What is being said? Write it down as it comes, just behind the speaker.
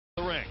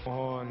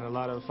And a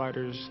lot of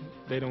fighters,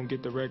 they don't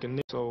get the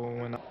recognition. So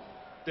when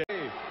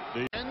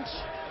the end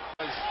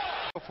was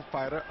a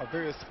fighter, a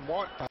very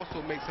smart fighter,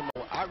 also makes him.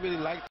 I really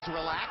like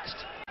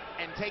relaxed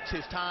and takes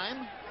his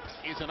time.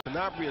 Is an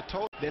Sanabria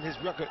told that his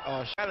record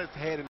Shadow's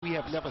had and we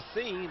have never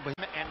seen, but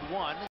and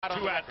one.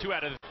 Two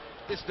out of.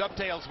 This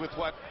dovetails with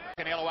what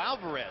Canelo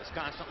Alvarez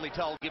constantly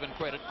given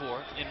credit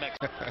for in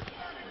Mexico.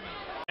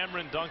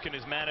 Cameron Duncan,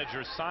 his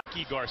manager,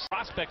 Saki Garcia,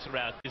 prospects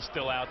around is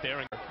still out there.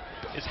 And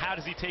is how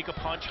does he take a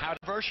punch? How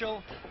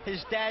controversial?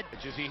 His dad.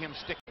 Did you see him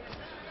stick?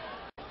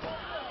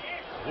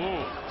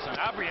 Ooh,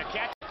 Sanabria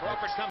catch.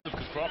 Crawford comes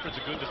because Crawford's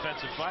a good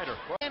defensive fighter.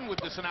 And with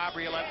the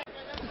Sanabria left.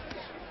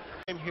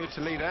 I'm here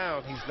to lay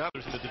down. He's not.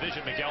 In the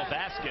division, Miguel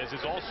Vasquez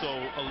is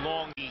also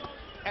along. The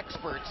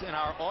experts in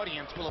our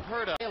audience will have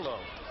heard of Elo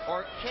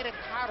or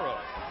Querétaro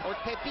or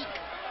Tepic.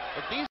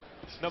 But these,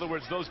 in other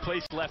words, those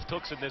placed left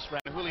hooks in this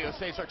round. Julio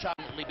Cesar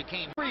Chavez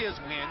became Maria's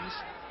wins.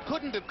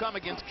 Couldn't have come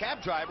against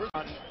cab drivers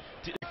on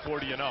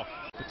 40-0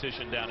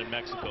 petition down in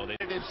Mexico. They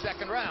did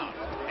second round.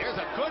 There's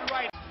a good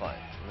right. Fine.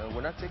 You know,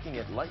 we're not taking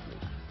it lightly.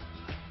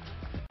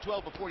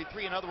 12 of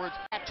 43. In other words,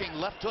 catching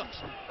left hooks.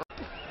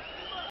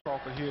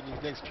 Crawford here in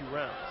these next few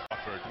rounds.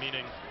 Crawford,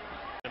 meaning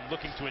I'm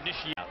looking to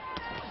initiate.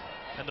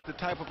 And the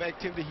type of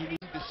activity he needs.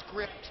 The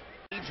script,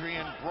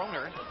 Adrian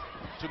Broner,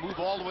 to move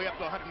all the way up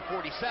to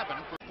 147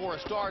 for a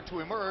star to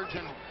emerge,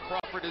 and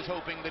Crawford is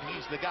hoping that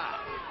he's the guy.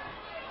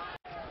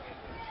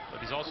 But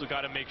he's also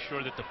got to make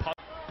sure that the puck.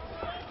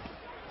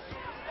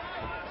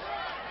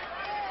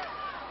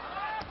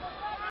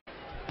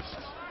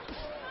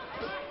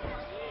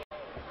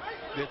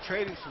 They're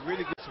trading some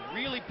really good.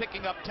 Really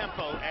picking up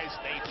tempo as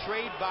they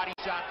trade body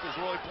shots, as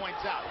Roy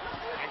points out.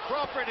 And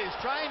Crawford is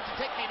trying to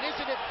take the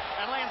initiative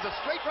and lands a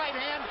straight right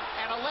hand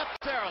and a left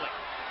fairly.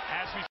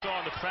 As we saw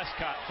in the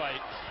Prescott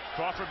fight,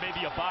 Crawford may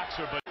be a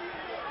boxer, but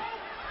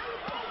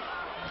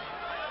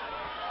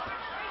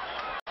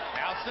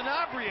now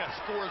Sanabria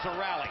scores a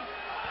rally.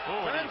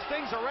 Oh, turns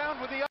things around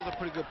with the other. A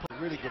pretty good,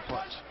 really good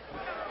punch.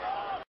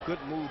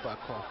 Good move by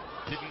Crawford.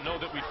 Didn't know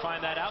that we'd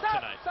find that out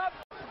tonight. Stop.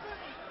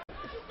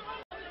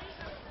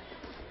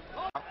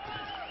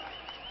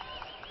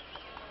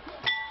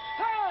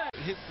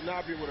 Hit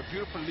Sanabria with a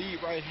beautiful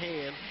lead right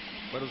hand,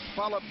 but it was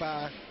followed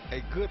by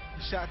a good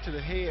shot to the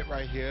head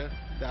right here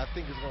that I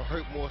think is going to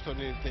hurt more so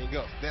than anything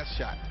else. That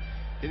shot.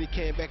 Then he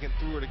came back and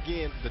threw it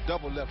again, the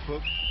double left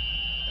hook.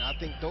 And I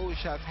think those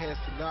shots had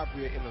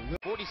Sanabria in a little.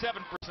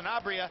 47 for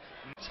Sanabria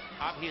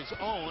of his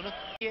own.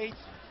 8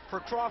 for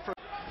Crawford.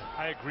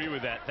 I agree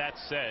with that. That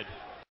said,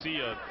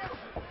 see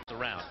the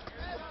round.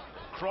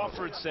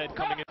 Crawford said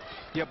coming in.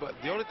 Yeah, but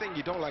the only thing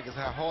you don't like is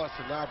how hard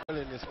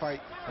Sanabria in this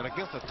fight, and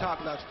against a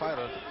top-notch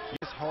fighter,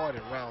 it's hard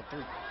in round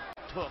 3.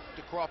 Took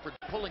to Crawford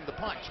pulling the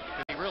punch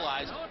because he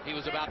realized he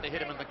was about to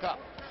hit him in the cup.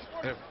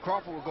 And if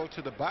Crawford will go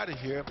to the body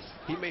here,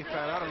 he may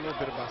find out a little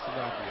bit about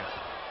Sanabria.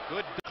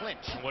 Good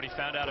clinch. And what he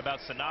found out about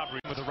Sanabria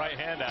with the right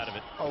hand out of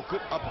it. Oh,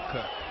 good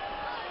uppercut.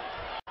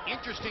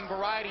 Interesting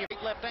variety of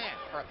left hand.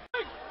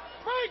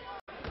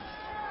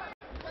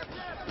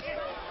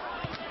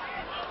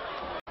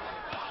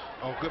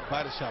 Oh, good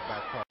body shot by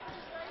Crawford.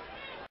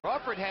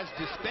 Crawford has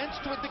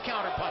dispensed with the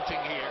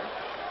counterpunching here.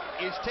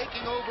 Is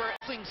taking over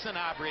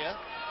Sanabria,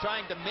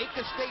 trying to make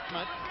a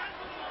statement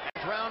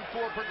as round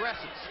 4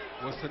 progresses.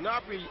 Well,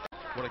 Sanabria,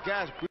 when a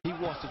guy's he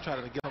wants to try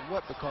to get him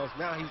what because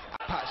now he's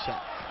a pot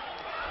shot.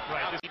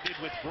 Right. Now, he did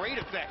with great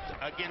effect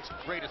against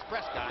Greatest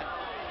Prescott.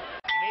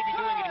 He may be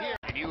doing it here.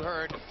 And you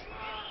heard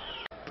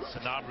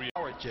Sanabria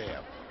power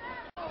jab.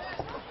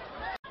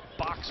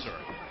 Boxer.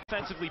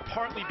 Offensively,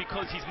 partly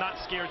because he's not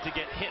scared to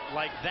get hit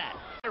like that.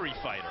 Very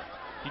fighter.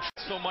 He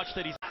tries so much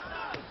that he's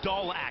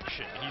dull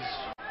action. He's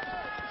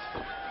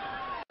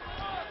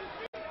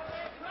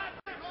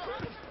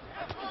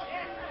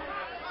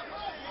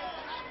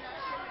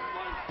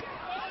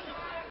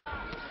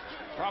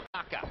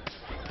knockout.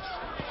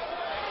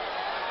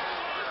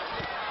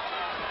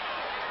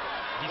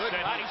 Good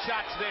body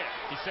shots there.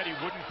 He said he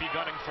wouldn't be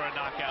gunning for a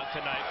knockout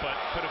tonight, but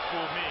could have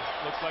fooled me.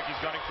 Looks like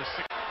he's gunning for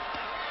 6.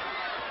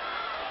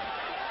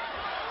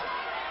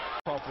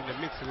 In the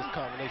mix of this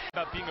combination.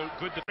 About being a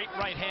good straight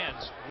right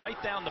hands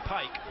right down the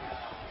pike.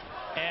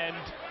 And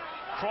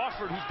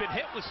Crawford, who's been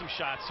hit with some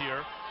shots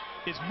here,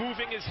 is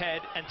moving his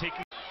head and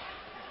taking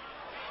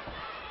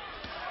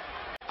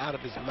out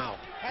of his mouth.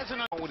 Has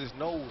an with his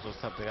nose or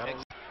something. I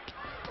don't.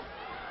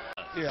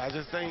 Yeah, I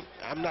just think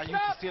I'm not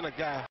used to seeing a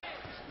guy.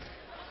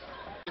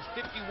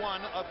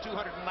 51 of 219.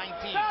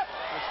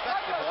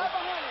 Respectable. Right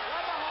behind you.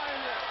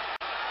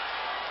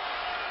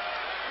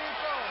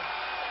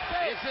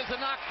 This is a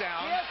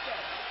knockdown.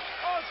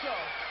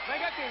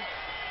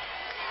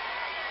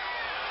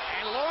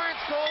 And Lawrence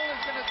Cole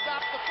is going to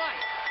stop the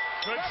fight.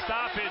 Good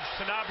stoppage.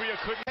 Sanabria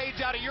couldn't.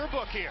 Page out of your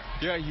book here.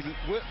 Yeah, he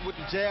went with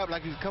the jab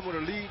like he was coming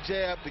with a lead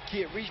jab. The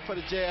kid reached for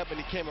the jab, and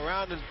he came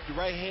around the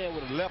right hand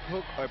with a left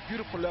hook, a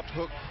beautiful left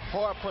hook.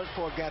 Hard punch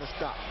for a guy to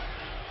stop.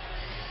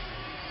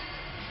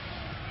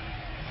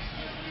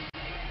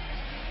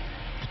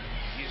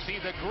 You see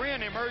the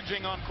grin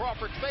emerging on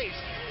Crawford's face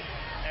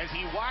as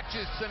he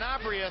watches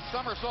Sanabria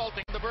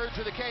somersaulting the verge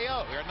of the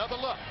KO. Here, another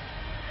look.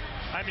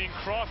 I mean,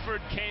 Crawford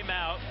came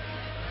out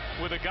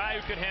with a guy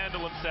who could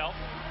handle himself,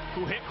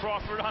 who hit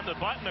Crawford on the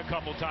button a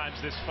couple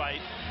times this fight,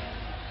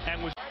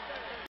 and was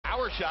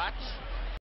Power shots.